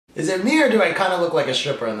Is it me or do I kind of look like a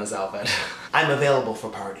stripper in this outfit? I'm available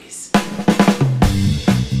for parties.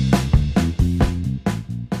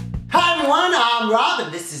 Hi everyone, I'm Rob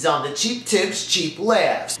and this is On The Cheap Tips, Cheap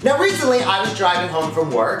Laughs. Now recently I was driving home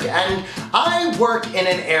from work and I work in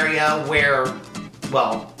an area where,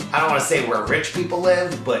 well, I don't want to say where rich people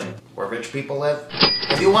live, but where rich people live.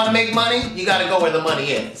 If you want to make money, you gotta go where the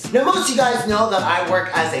money is. Now most of you guys know that I work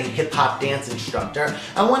as a hip-hop dance instructor,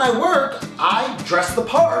 and when I work, I dress the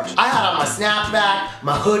part. I had on my snapback,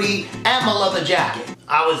 my hoodie, and my leather jacket.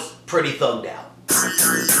 I was pretty thugged out.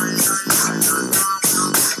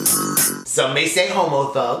 Some may say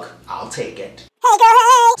homo thug, I'll take it. Hey, go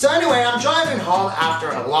ahead! So anyway, I'm driving home after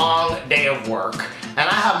a long day of work, and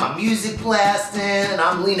I have my music blasting, and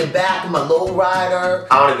I'm leaning back in my lowrider.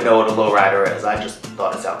 I don't even know what a lowrider is, I just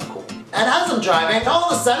thought it sounded cool. And as I'm driving, all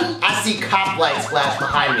of a sudden, I see cop lights flash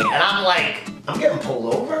behind me, and I'm like, I'm getting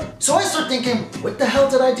pulled over? So I start thinking, what the hell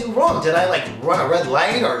did I do wrong? Did I like run a red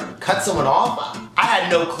light or cut someone off? I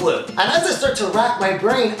had no clue. And as I start to rack my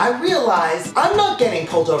brain, I realize I'm not getting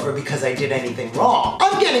pulled over because I did anything wrong.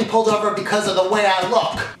 I'm getting pulled over because of the way I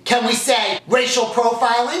look. Can we say racial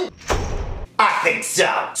profiling? I think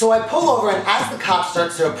so. So I pull over and as the cop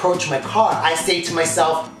starts to approach my car, I say to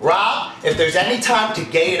myself, Rob, if there's any time to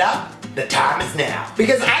gay it up, the time is now.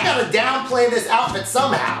 Because I gotta downplay this outfit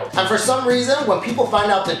somehow. And for some reason, when people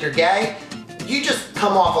find out that you're gay, you just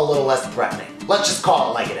come off a little less threatening. Let's just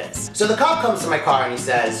call it like it is. So the cop comes to my car and he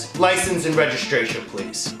says, license and registration,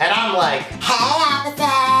 please. And I'm like, hey,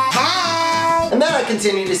 officer, hey. And then I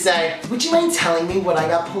continue to say, would you mind telling me what I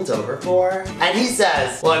got pulled over for? And he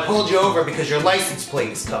says, well, I pulled you over because your license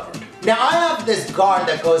plate is covered. Now I have this guard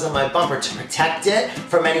that goes on my bumper to protect it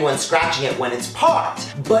from anyone scratching it when it's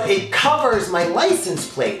parked, but it covers my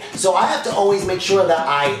license plate, so I have to always make sure that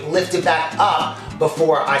I lift it back up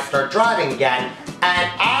before I start driving again,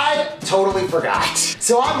 and I totally forgot.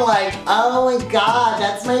 So I'm like, oh my god,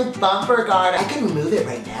 that's my bumper guard, I can remove it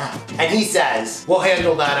right now. And he says, we'll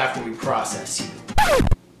handle that after we process you.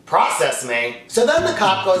 Process me. So then the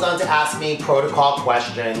cop goes on to ask me protocol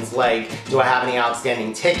questions like, do I have any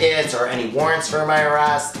outstanding tickets or any warrants for my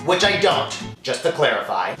arrest? Which I don't, just to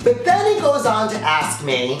clarify. But then he goes on to ask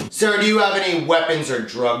me, sir, do you have any weapons or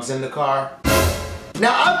drugs in the car?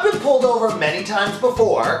 Now I've been pulled over many times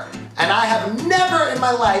before, and I have never in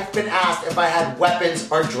my life been asked if I had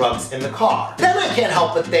weapons or drugs in the car. Then I can't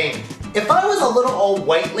help but think, if I was a little old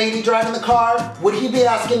white lady driving the car, would he be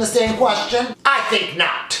asking the same question? I think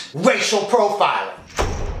not. Racial profiling.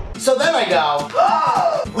 So then I go,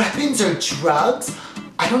 oh, weapons or drugs?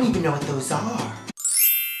 I don't even know what those are.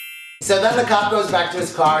 So then the cop goes back to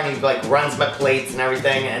his car and he like runs my plates and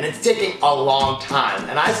everything, and it's taking a long time.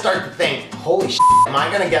 And I start to think, holy shit, am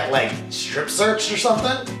I gonna get like strip searched or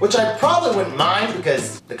something? Which I probably wouldn't mind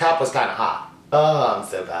because the cop was kind of hot. Oh, I'm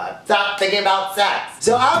so bad. Stop thinking about sex.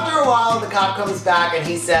 So after a while, the cop comes back and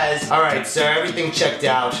he says, all right, sir, everything checked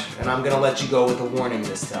out, and I'm gonna let you go with a warning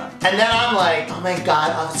this time. And then I'm like, oh my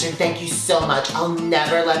god, officer, thank you so much. I'll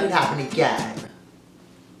never let it happen again.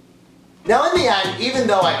 Now in the end, even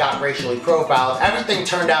though I got racially profiled, everything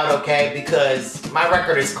turned out okay because my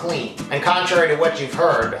record is clean. And contrary to what you've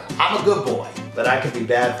heard, I'm a good boy. But I could be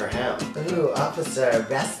bad for him. Ooh, officer,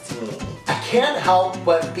 arrest me. I can't help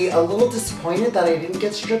but be a little disappointed that I didn't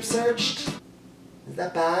get strip searched. Is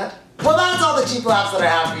that bad? Well, that's all the cheap laughs that I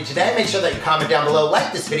have for you today. Make sure that you comment down below,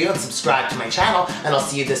 like this video, and subscribe to my channel. And I'll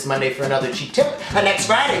see you this Monday for another cheap tip, and next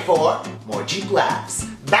Friday for more cheap laughs.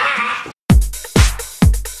 Bye!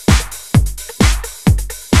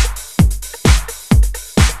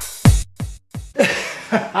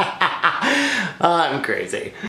 I'm crazy.